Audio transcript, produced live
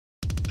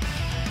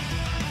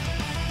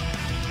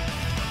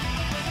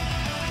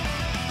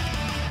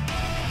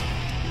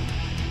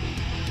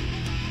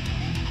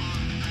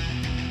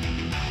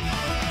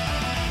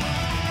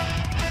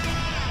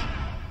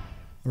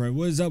Alright,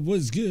 what's up,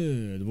 what's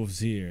good? Wolf's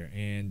here,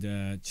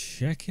 and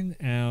checking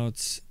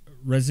out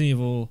Resident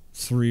Evil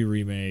 3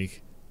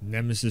 Remake,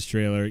 Nemesis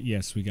trailer.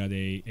 Yes, we got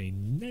a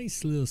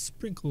nice little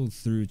sprinkled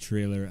through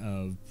trailer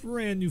of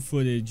brand new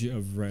footage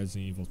of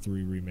Resident Evil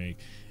 3 Remake.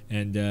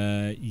 And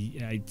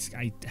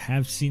I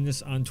have seen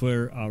this on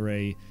Twitter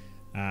already.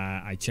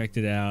 I checked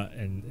it out,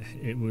 and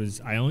it was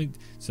I've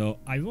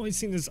only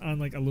seen this on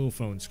like a little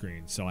phone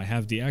screen. So I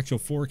have the actual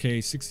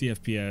 4K 60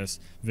 FPS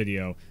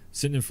video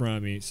sitting in front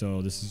of me.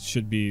 So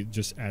should be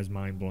just as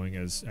mind-blowing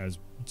as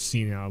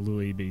seeing it on a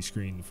little eBay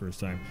screen the first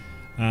time.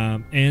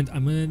 And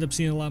I'm gonna end up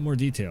seeing a lot more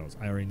details.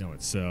 I already know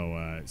it.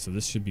 So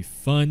this should be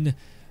fun.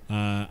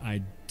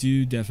 I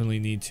do definitely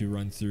need to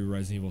run through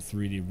Resident Evil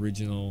 3, the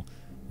original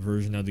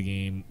version of the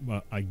game,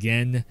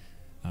 again.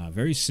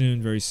 Very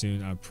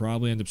soon. I'll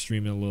probably end up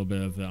streaming a little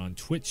bit of it on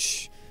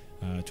Twitch,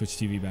 Twitch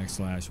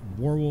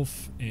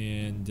TV/Warwolf,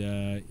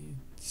 and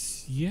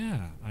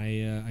yeah,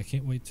 I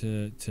can't wait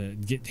to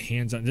get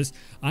hands on this.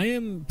 I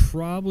am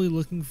probably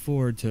looking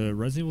forward to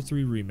Resident Evil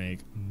 3 Remake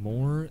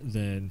more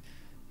than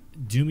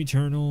Doom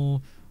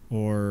Eternal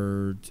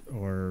or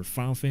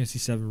Final Fantasy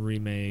 7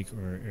 Remake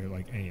or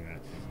like any of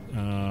that.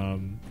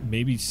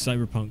 Maybe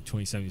Cyberpunk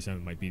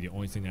 2077 might be the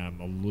only thing that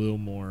I'm a little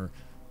more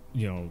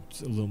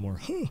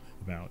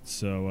about,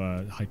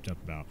 so hyped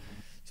up about.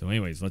 So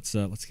anyways, let's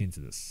get into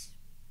this.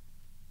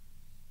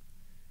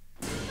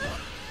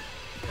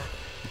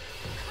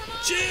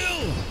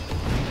 Jill!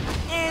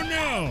 Oh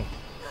no!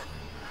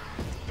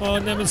 Oh,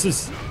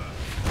 Nemesis!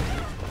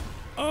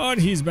 Oh, and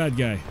he's a bad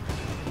guy.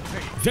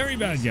 Very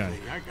bad guy.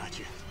 I got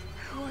you.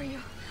 Who are you?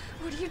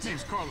 What are you doing?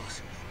 Name's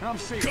Carlos. And I'm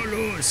safe.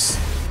 Carlos!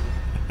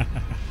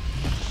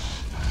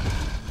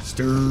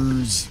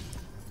 Stirs.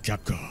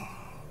 Capcom.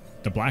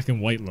 The black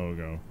and white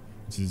logo,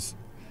 which is...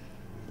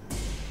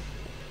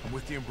 I'm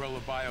with the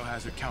Umbrella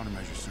Biohazard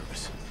Countermeasure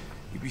Service.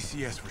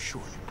 UBCS for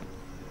short.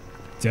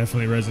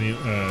 Definitely Resident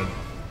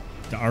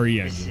the RE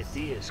The engine.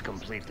 city is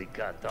completely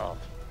cut off,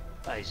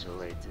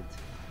 isolated.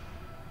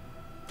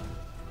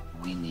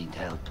 We need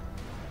help.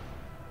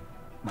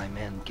 My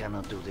men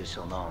cannot do this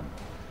alone.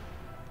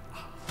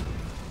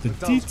 The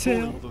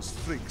detail. Those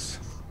freaks.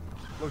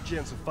 No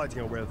chance of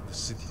fighting our way out of the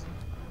city.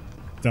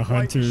 The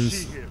Why is hunters.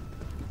 she here?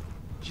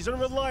 She's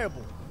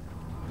unreliable.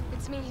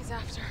 It's me he's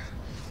after.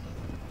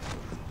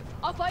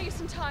 I'll buy you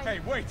some time.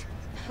 Hey, wait!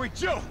 Wait,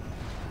 Jill!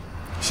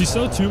 She's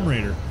so Tomb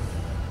Raider.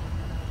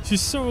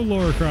 She's so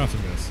Laura Croft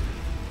in this.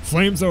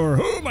 Flamethrower.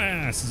 Oh, my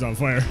ass is on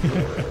fire.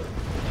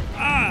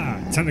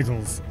 Ah,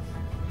 tentacles.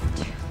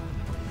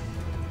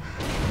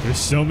 There's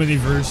so many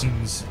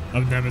versions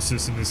of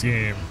Nemesis in this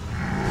game.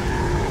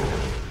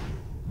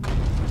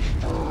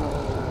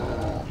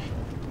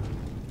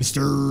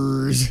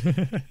 Stirs.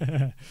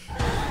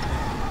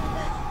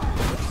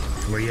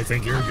 Where do you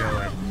think you're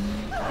going?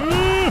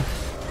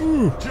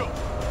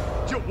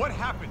 Jill, what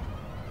happened?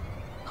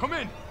 Come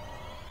in!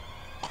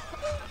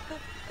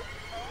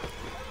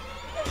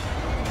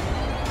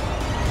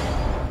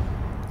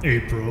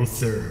 April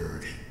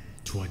 3rd,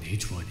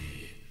 2020.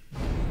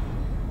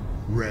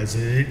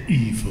 Resident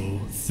Evil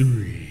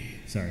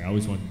 3. Sorry, I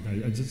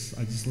just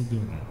love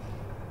doing that.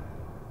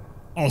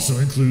 Also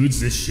includes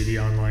this shitty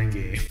online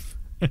game.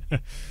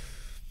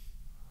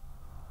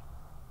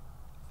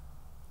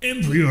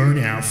 And pre-order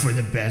now for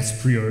the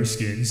best pre-order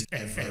skins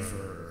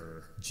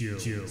ever.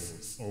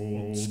 Jill's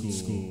old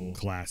school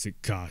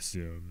classic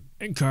costume.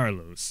 And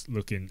Carlos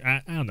looking,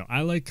 I don't know,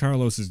 I like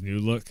Carlos's new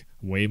look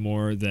way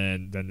more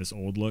than this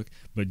old look,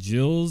 but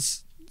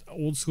Jill's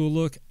old school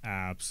look,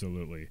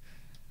 absolutely.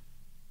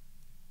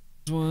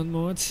 One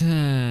more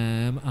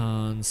time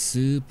on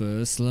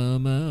super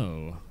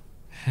slow-mo.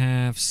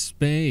 Half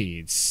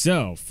spade.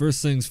 So,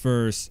 first things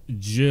first,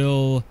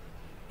 Jill.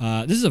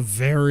 This is a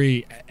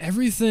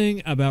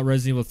everything about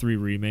Resident Evil 3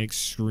 Remake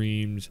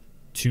screams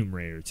Tomb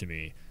Raider to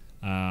me.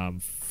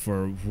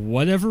 For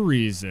whatever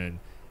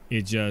reason,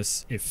 it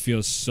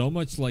feels so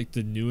much like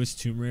the newest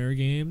Tomb Raider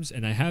games.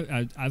 And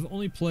I've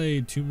only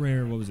played Tomb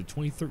Raider, what was it,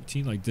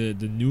 2013? Like the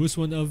newest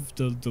one of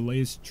the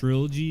latest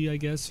trilogy, I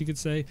guess you could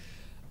say.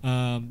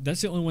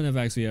 That's the only one I've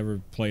actually ever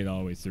played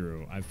all the way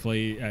through. I've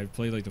played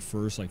like the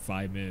first like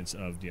 5 minutes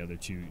of the other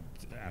two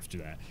after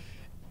that.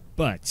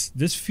 But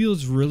this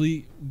feels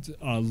really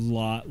a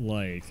lot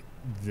like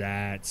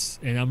that,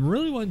 and I'm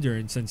really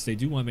wondering, since they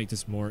do want to make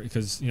this more,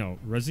 because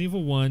Resident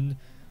Evil 1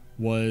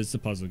 was the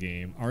puzzle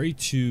game,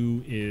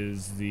 RE2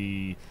 is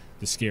the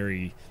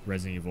scary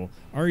Resident Evil,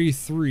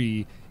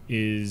 RE3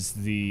 is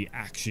the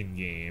action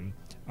game,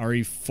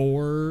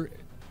 RE4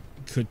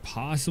 could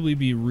possibly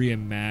be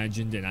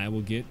reimagined, and I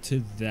will get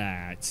to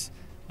that.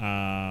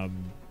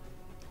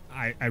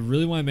 I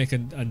really want to make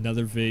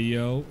another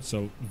video,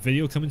 so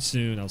video coming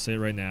soon, I'll say it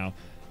right now,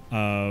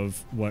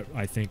 of what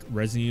I think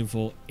Resident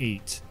Evil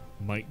 8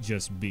 might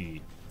just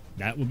be.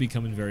 That will be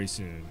coming very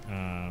soon,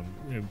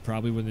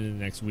 probably within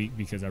the next week,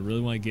 because I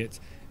really want to get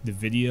the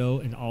video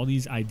and all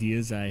these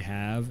ideas I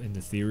have and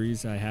the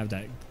theories I have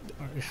that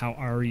how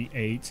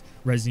RE8,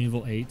 Resident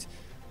Evil 8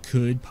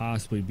 could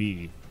possibly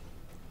be.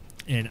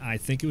 And I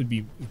think it would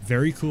be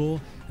very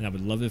cool, and I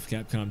would love if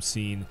Capcom's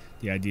seen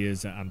the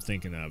ideas that I'm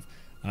thinking of.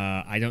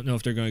 I don't know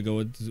if they're going to go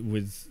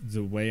with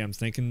the way I'm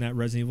thinking that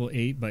Resident Evil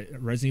 8, but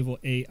Resident Evil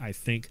 8, I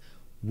think,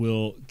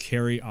 will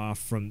carry off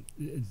from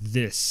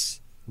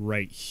this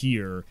right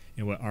here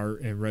and what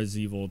and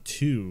Resident Evil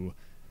 2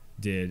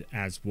 did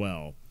as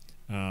well.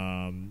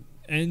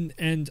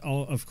 And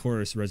all, of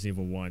course, Resident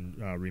Evil 1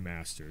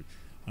 remastered.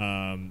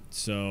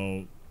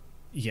 So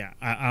yeah,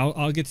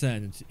 I'll get to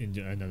that in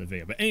another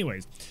video. But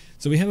anyways,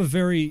 so we have a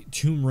very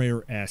Tomb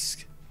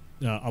Raider-esque,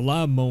 a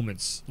lot of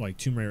moments, like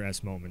Tomb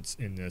Raider-esque moments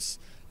in this.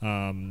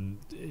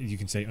 You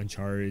can say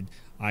Uncharted.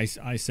 I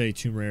say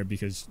Tomb Raider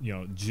because, you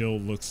know, Jill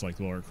looks like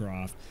Lara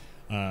Croft,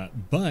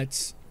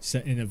 but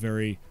set in a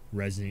very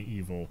Resident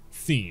Evil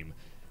theme.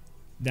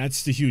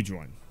 That's the huge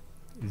one.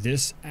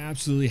 This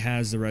absolutely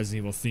has the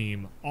Resident Evil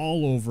theme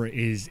all over it. It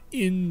is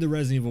in the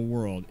Resident Evil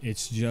world.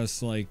 It's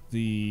just like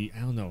the, I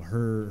don't know,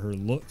 her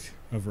look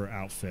of her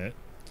outfit,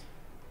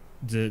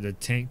 the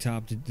tank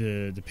top,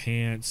 the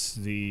pants,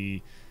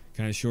 the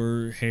kind of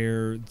short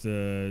hair,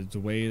 the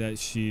way that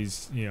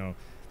she's, you know,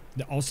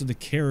 also the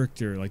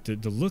character, like the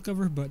look of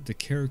her, but the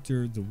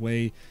character, the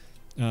way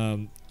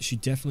she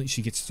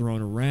gets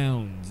thrown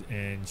around,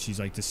 and she's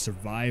like the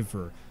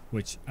survivor,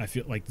 which I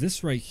feel like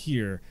this right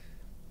here,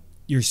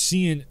 you're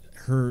seeing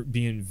her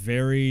being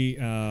very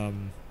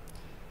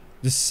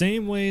the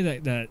same way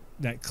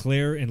that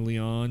Claire and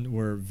Leon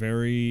were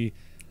very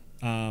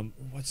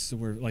what's the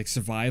word, like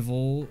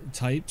survival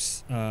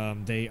types.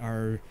 They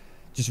are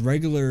just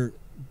regular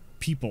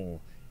people,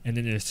 and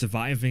then they're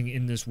surviving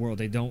in this world.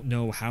 They don't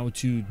know how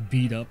to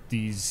beat up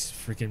these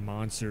freaking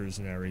monsters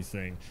and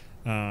everything,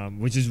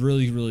 which is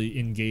really, really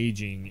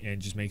engaging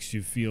and just makes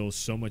you feel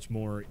so much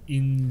more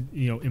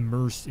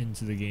immersed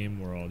into the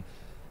game world.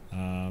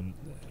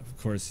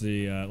 Of course,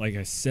 the like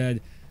I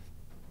said,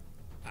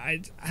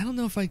 I don't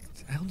know if I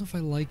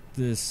like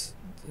this.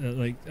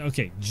 Like,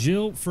 okay,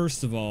 Jill.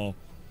 First of all,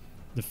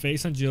 the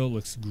face on Jill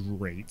looks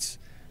great.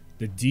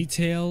 The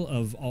detail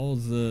of all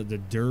the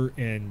dirt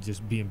and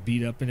just being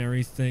beat up and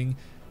everything,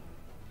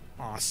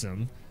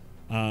 awesome.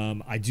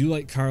 I do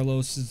like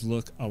Carlos's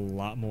look a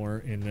lot more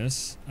in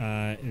this.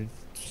 The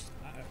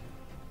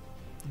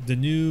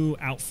new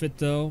outfit,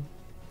 though,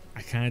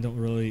 I kind of don't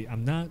really.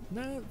 I'm not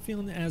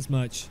feeling it as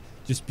much,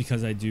 just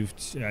because I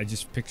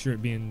just picture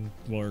it being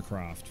Lara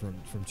Croft from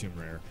Tomb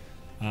Raider.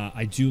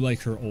 I do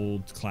like her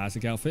old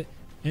classic outfit,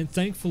 and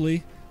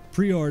thankfully,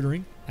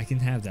 pre-ordering, I can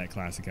have that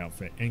classic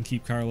outfit and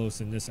keep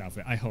Carlos in this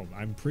outfit. I hope.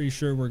 I'm pretty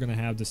sure we're gonna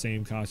have the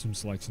same costume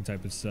selection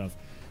type of stuff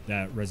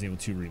that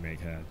Resident Evil 2 Remake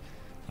had.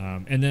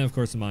 And then, of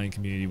course, the Mayan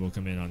community will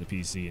come in on the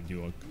PC and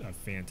do a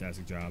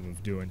fantastic job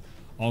of doing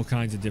all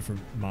kinds of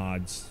different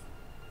mods.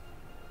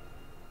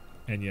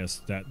 And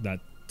yes, that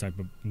type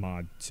of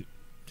mod too.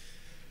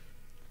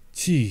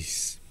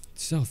 Jeez,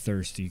 so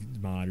thirsty,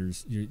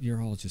 modders.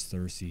 You're all just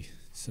thirsty.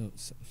 So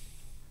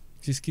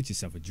just get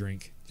yourself a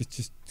drink.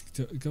 Just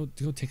go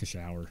take a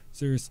shower.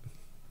 Seriously.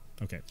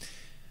 Okay.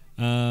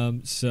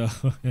 So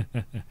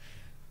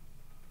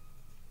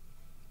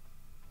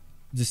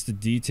just the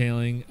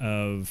detailing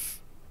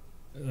of,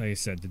 like I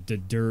said, the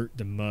dirt,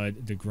 the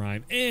mud, the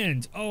grime,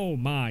 and oh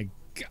my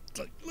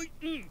god, look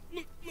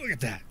at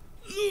that.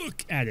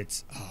 Look at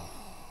it. Oh,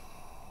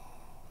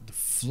 the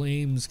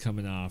flames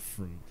coming off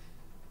from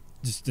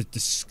just the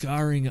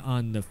scarring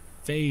on the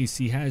face.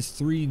 He has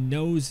 3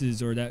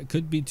 noses, or that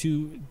could be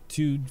two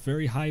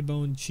very high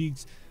bone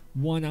cheeks,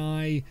 1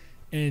 eye,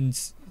 and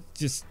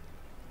just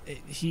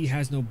he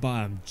has no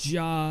bottom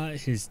jaw.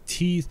 His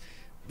teeth,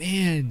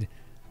 man,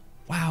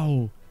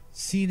 wow,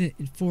 seeing it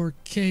in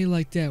 4K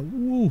like that,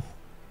 woo,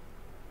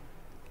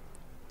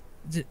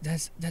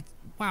 that's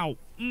wow,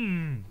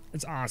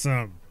 it's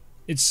awesome.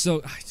 It's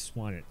so, I just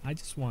want it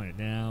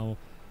now.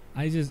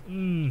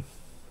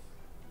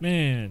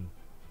 Man,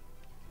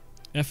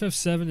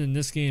 FF7 in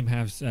this game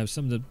have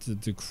some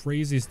of the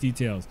craziest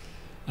details,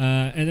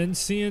 and then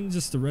seeing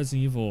just the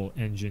Resident Evil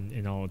engine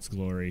in all its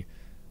glory,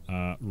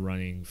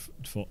 running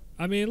full.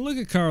 I mean, look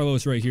at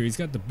Carlos right here. He's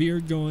got the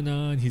beard going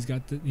on. He's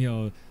got the, you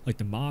know, like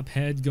the mop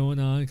head going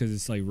on because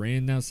it's like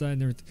raining outside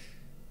and everything.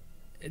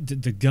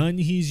 The gun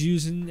he's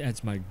using,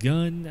 that's my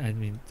gun. I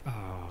mean,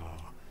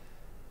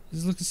 this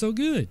is looking so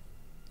good.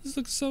 This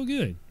looks so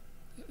good.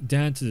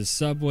 Down to the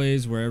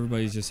subways where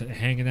everybody's just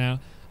hanging out.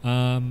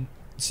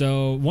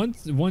 So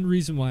one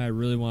reason why I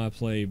really want to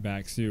play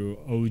back through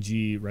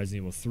OG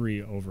Resident Evil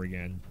 3 over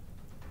again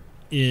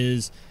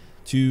is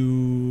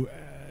to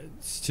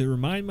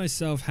remind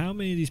myself how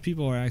many of these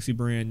people are actually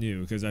brand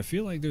new, because I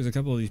feel like there's a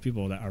couple of these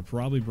people that are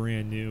probably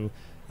brand new.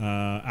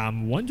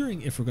 I'm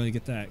wondering if we're going to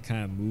get that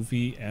kind of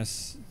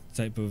movie-esque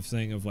type of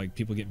thing of like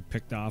people getting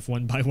picked off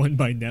one by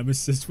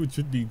Nemesis, which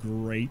would be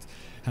great.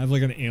 Have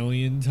like an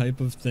alien type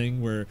of thing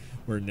where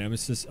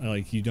Nemesis,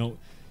 like you don't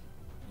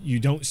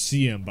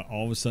see him, but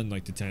all of a sudden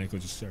like the tentacle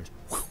just starts,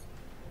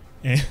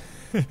 and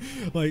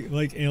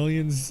like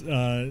aliens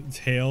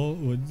tail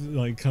would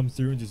like come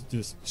through and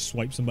just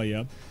swipe somebody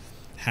up.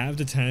 Have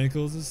the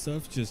tentacles and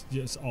stuff, just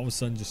all of a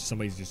sudden just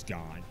somebody's just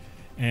gone.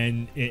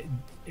 and it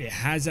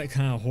has that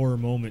kind of horror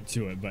moment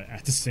to it, but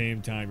at the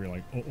same time you're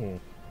like,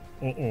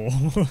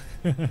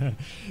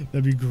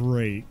 that'd be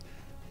great.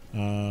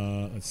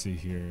 Let's see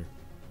here.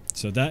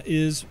 So that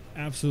is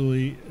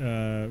absolutely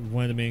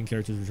one of the main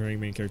characters, returning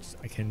main characters.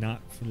 I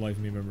cannot for the life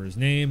of me remember his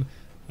name.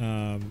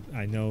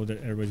 I know that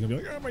everybody's gonna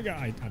be like, oh my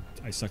god,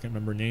 I suck at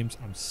remember names.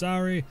 I'm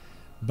sorry,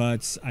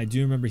 but I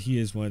do remember he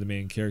is one of the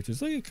main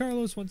characters. Look at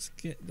Carlos once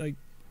again, like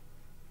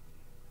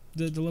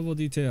the level of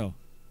detail.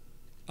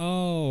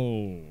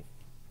 Oh,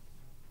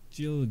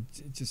 Jill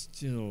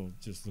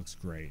just looks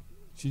great.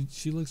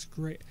 She looks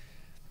great.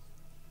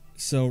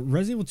 So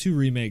Resident Evil 2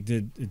 Remake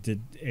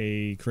did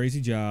a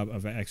crazy job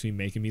of actually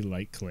making me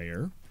like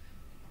Claire.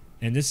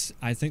 And this,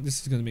 I think this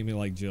is going to make me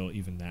like Jill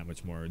even that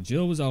much more.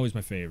 Jill was always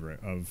my favorite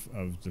of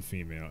the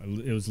female.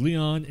 It was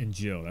Leon and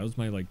Jill. That was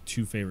my like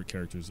 2 favorite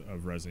characters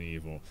of Resident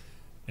Evil.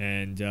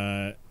 And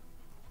I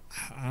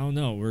don't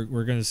know.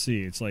 We're going to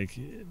see. It's like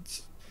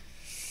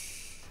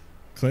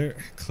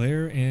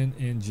Claire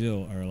and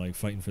Jill are like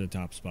fighting for the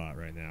top spot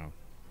right now.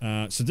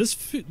 So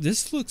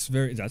this looks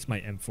very. That's my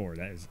M4.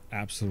 That is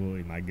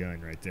absolutely my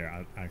gun right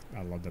there. I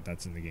love that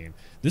that's in the game.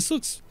 This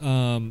looks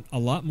a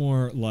lot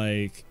more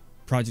like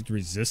Project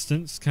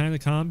Resistance kind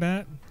of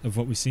combat of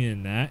what we see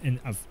in that.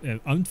 And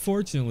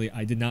unfortunately,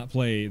 I did not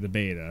play the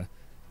beta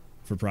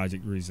for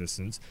Project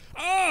Resistance.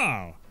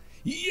 Oh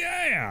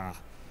yeah,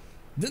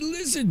 the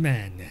Lizard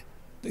Man,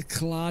 the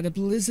clawed up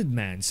Lizard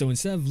Man. So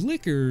instead of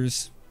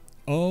lickers,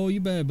 oh, you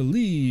better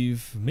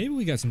believe maybe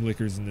we got some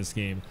lickers in this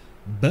game.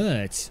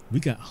 But we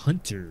got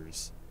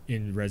hunters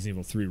in Resident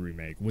Evil 3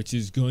 Remake, which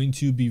is going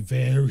to be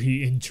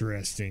very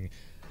interesting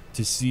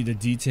to see the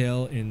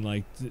detail in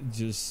like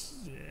just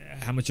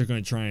how much they're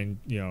going to try and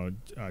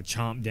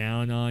chomp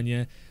down on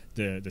you,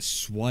 the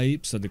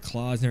swipes of the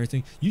claws and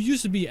everything. You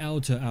used to be able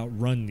to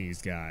outrun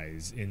these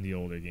guys in the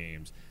older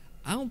games.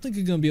 I don't think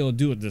you're going to be able to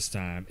do it this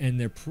time, and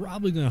they're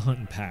probably going to hunt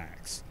in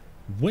packs,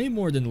 way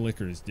more than the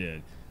lickers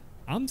did.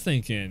 I'm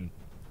thinking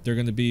they're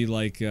going to be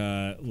like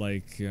the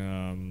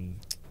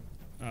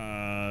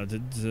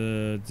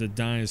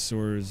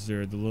dinosaurs,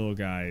 they're the little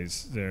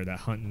guys there that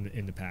hunt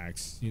in the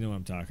packs. You know what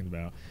I'm talking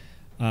about.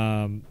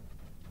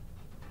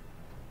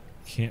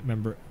 Can't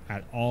remember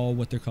at all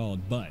what they're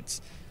called, but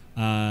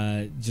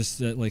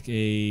just like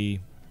a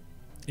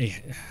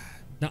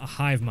not a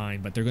hive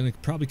mind, but they're going to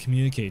probably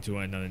communicate to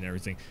one another and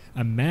everything.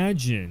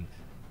 Imagine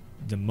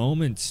the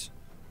moment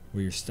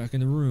where you're stuck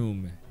in a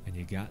room and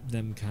you got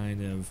them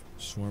kind of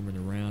swarming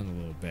around a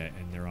little bit,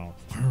 and they're all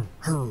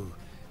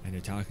and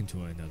they're talking to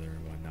one another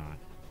and whatnot.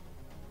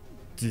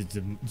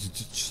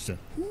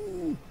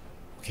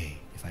 Okay,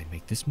 if I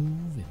make this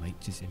move, it might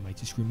just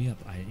screw me up.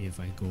 If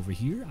I go over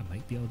here, I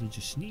might be able to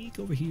just sneak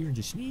over here and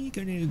just sneak,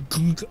 and then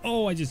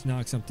oh, I just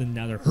knocked something.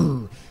 Now they're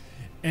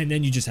and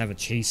then you just have a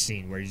chase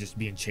scene where you're just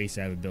being chased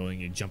out of a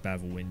building, you jump out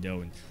of a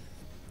window, and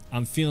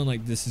I'm feeling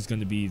like this is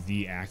going to be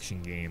the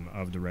action game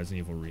of the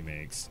Resident Evil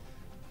remakes.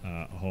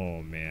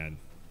 Oh man,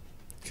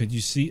 could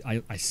you see?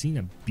 I seen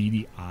a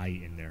beady eye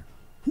in there.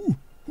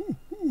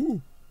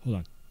 Hold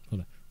on.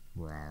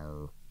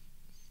 Rawr.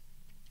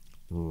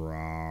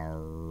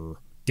 Rawr.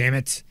 Damn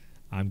it!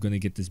 I'm gonna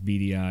get this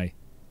beady eye.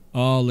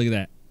 Oh, look at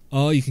that.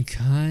 Oh, you can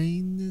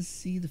kind of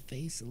see the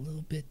face a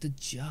little bit. The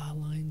jaw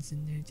lines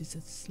in there, just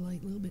a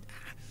slight little bit.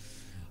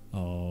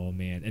 Oh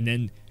man! And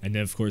then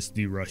of course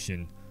the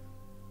Russian.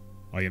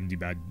 I am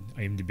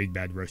the big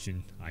bad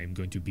Russian. I am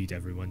going to beat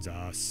everyone's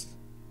ass.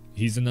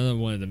 He's another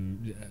one of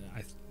them.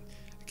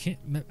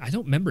 I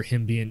don't remember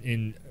him being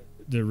in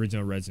the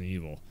original Resident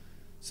Evil.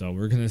 So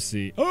we're gonna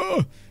see.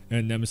 Oh,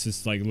 and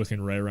Nemesis like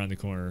looking right around the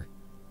corner.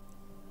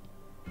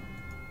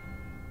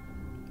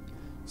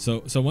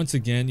 So once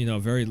again,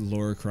 very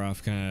Lara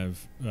Croft kind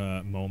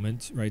of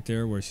moment right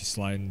there, where she's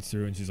sliding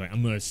through and she's like,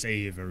 "I'm gonna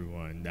save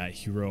everyone." That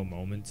hero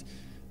moment,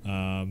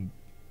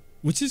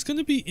 which is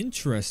gonna be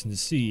interesting to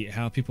see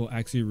how people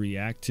actually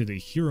react to the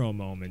hero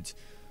moment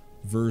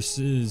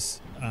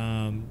versus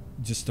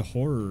just a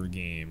horror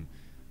game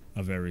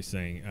of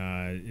everything.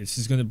 This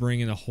is going to bring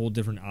in a whole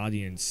different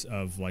audience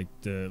of like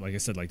I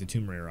said, like the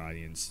Tomb Raider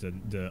audience,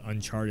 the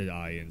Uncharted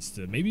audience,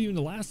 maybe even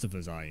the Last of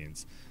Us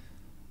audience.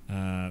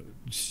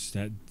 Just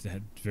that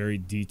very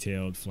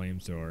detailed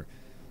flamethrower.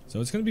 So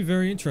it's going to be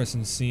very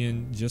interesting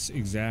seeing just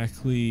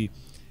exactly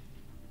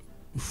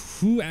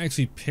who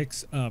actually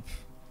picks up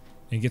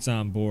and gets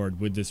on board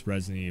with this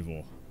Resident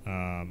Evil.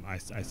 I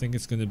think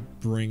it's going to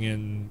bring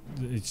in,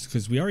 it's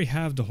because we already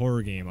have the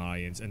horror game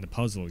audience and the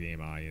puzzle game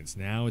audience.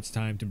 Now it's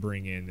time to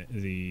bring in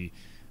the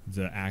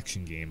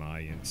action game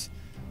audience.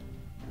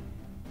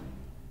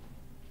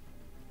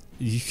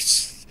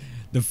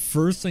 The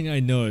first thing I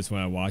noticed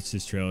when I watched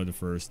this trailer the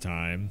first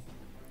time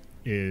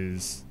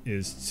is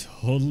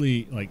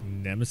totally like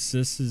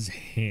Nemesis's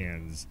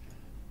hands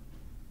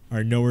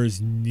are nowhere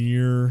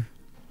near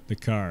the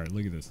car.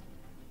 Look at this.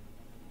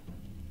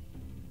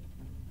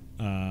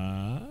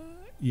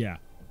 Yeah,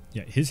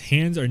 his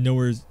hands are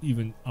nowhere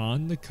even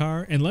on the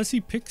car, unless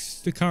he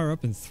picks the car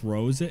up and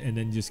throws it and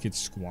then just gets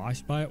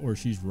squashed by it, or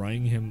she's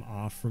running him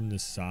off from the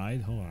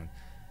side. Hold on.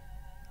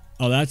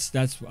 Oh, that's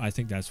I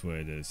think that's what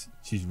it is.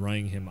 She's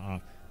running him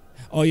off.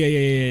 Oh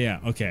yeah.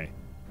 Okay.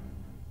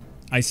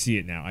 I see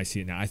it now. I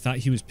thought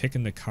he was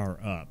picking the car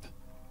up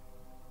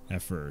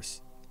at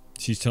first.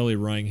 She's totally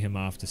running him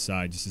off the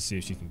side just to see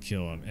if she can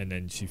kill him, and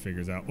then she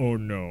figures out, oh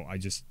no, I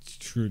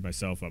just screwed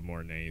myself up more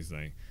than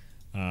anything.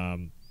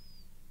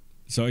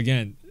 So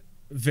again,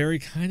 very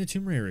kind of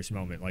Tomb Raider-ish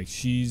moment. Like,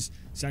 she's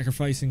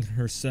sacrificing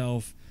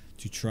herself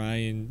to try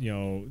and, you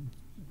know,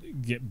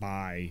 get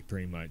by,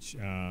 pretty much.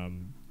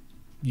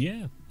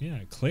 Yeah.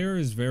 Claire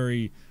is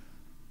very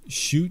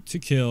shoot to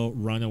kill,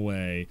 run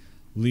away.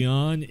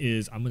 Leon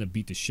is, I'm going to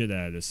beat the shit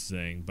out of this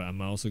thing, but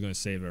I'm also going to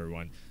save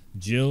everyone.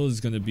 Jill is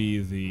going to be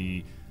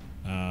the,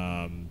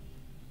 I'm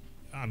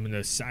going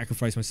to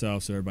sacrifice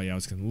myself so everybody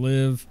else can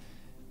live.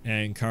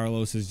 And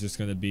Carlos is just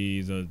going to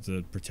be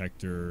the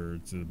protector,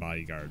 the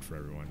bodyguard for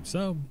everyone.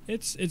 So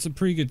it's a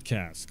pretty good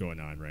cast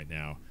going on right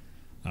now.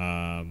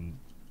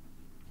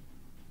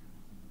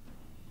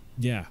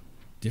 Yeah,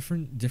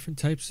 different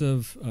types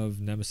of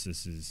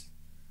Nemesises,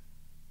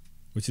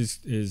 which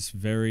is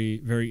very,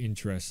 very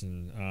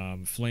interesting.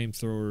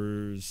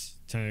 Flamethrowers,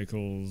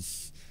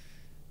 tentacles,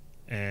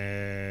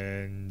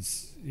 and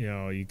you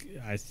know,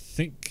 I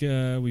think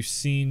we've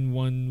seen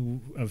one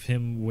of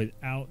him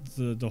without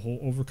the whole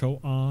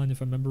overcoat on,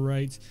 if I remember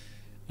right,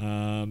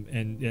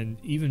 and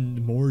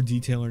even more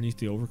detail underneath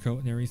the overcoat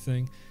and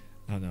everything.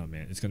 I don't know,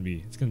 man. It's gonna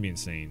be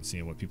insane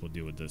seeing what people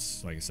do with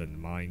this. Like I said, in the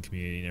mine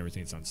community and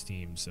everything. It's on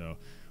Steam, so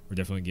we're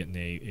definitely getting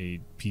a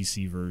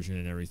PC version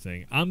and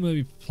everything. I'm gonna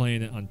be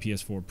playing it on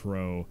PS4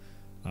 Pro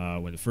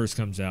when it first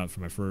comes out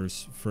for my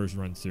first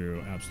run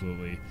through.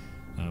 Absolutely.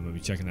 I'll be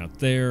checking out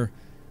there.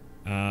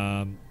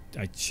 I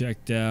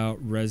checked out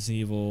Resident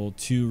Evil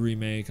 2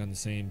 Remake on the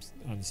same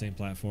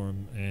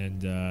platform,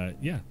 and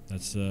yeah,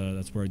 that's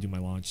where I do my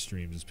launch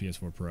streams, is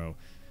PS4 Pro.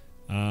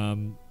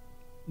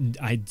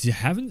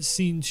 Haven't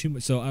seen too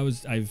much. So like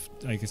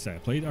I said, I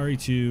played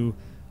RE2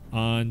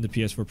 on the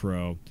PS4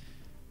 Pro.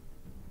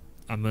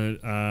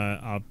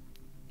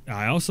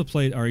 I also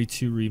played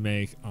RE2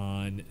 Remake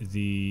on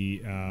the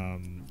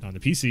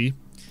PC.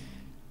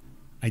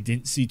 I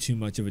didn't see too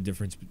much of a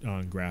difference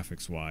on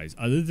graphics wise,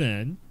 other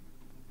than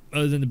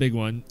the big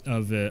one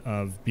of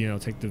being able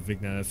to take the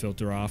vignette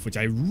filter off, which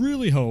I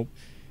really hope.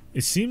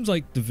 It seems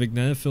like the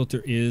vignette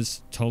filter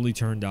is totally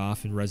turned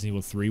off in Resident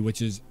Evil 3,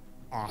 which is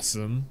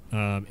awesome.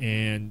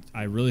 And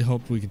I really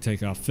hope we can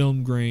take off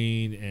film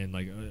grain and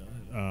like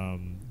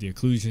the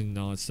occlusion and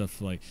all that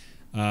stuff. Like,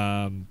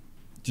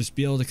 just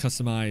be able to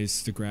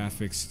customize the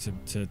graphics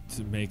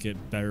to make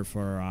it better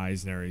for our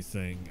eyes and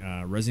everything.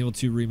 Resident Evil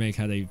 2 Remake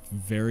had a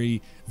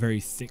very, very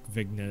thick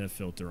vignette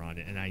filter on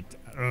it, and I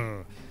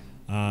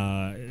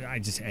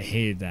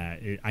hated that.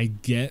 I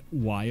get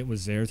why it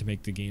was there, to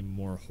make the game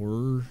more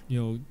horror,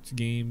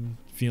 game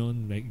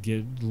feeling, get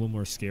it a little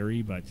more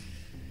scary, but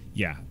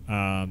yeah,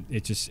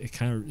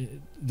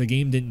 the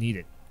game didn't need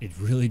it. It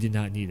really did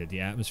not need it. The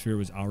atmosphere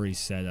was already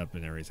set up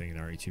and everything in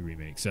RE2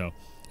 Remake. So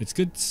it's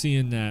good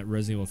seeing that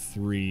Resident Evil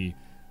 3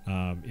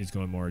 is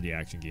going more of the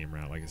action game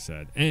route, like I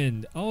said.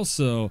 And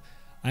also,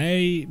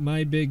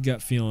 my big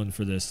gut feeling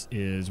for this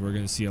is we're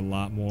going to see a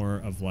lot more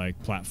of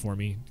like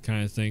platformy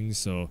kind of things.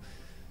 So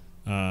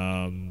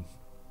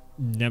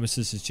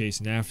Nemesis is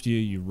chasing after you.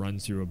 You run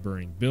through a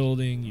burning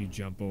building. You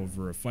jump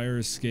over a fire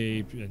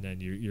escape, and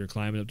then you're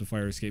climbing up the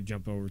fire escape,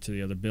 jump over to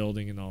the other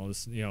building, and all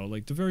this.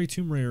 Like the very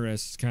Tomb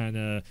Raider-esque kind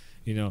of,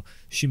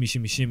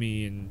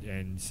 shimmy,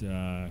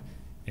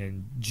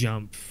 and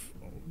jump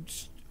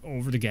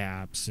over the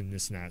gaps and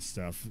this and that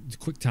stuff.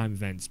 Quick time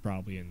events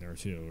probably in there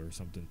too, or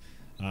something.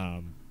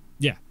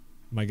 Yeah,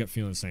 my gut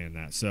feeling is saying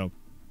that. So,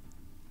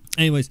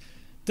 anyways.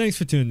 Thanks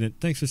for tuning in.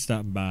 Thanks for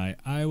stopping by.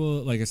 I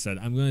will, like I said,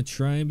 I'm going to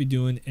try and be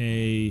doing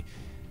a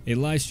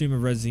live stream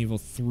of Resident Evil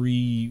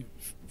 3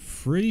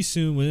 pretty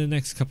soon, within the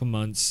next couple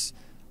months.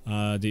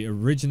 The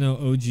original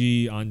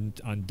OG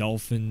on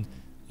Dolphin,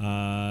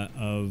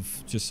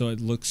 of just so it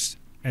looks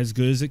as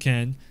good as it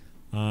can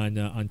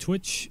on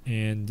Twitch,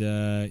 and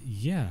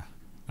yeah,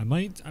 I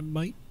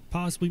might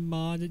possibly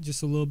mod it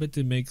just a little bit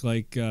to make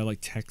like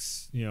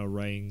text,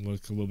 writing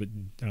look a little bit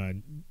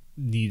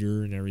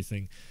neater and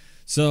everything.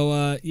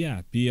 So,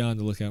 yeah, be on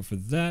the lookout for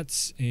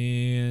that,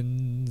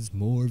 and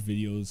more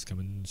videos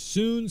coming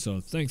soon.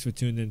 So, thanks for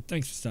tuning in,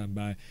 thanks for stopping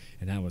by,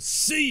 and I will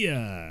see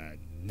ya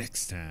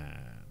next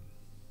time.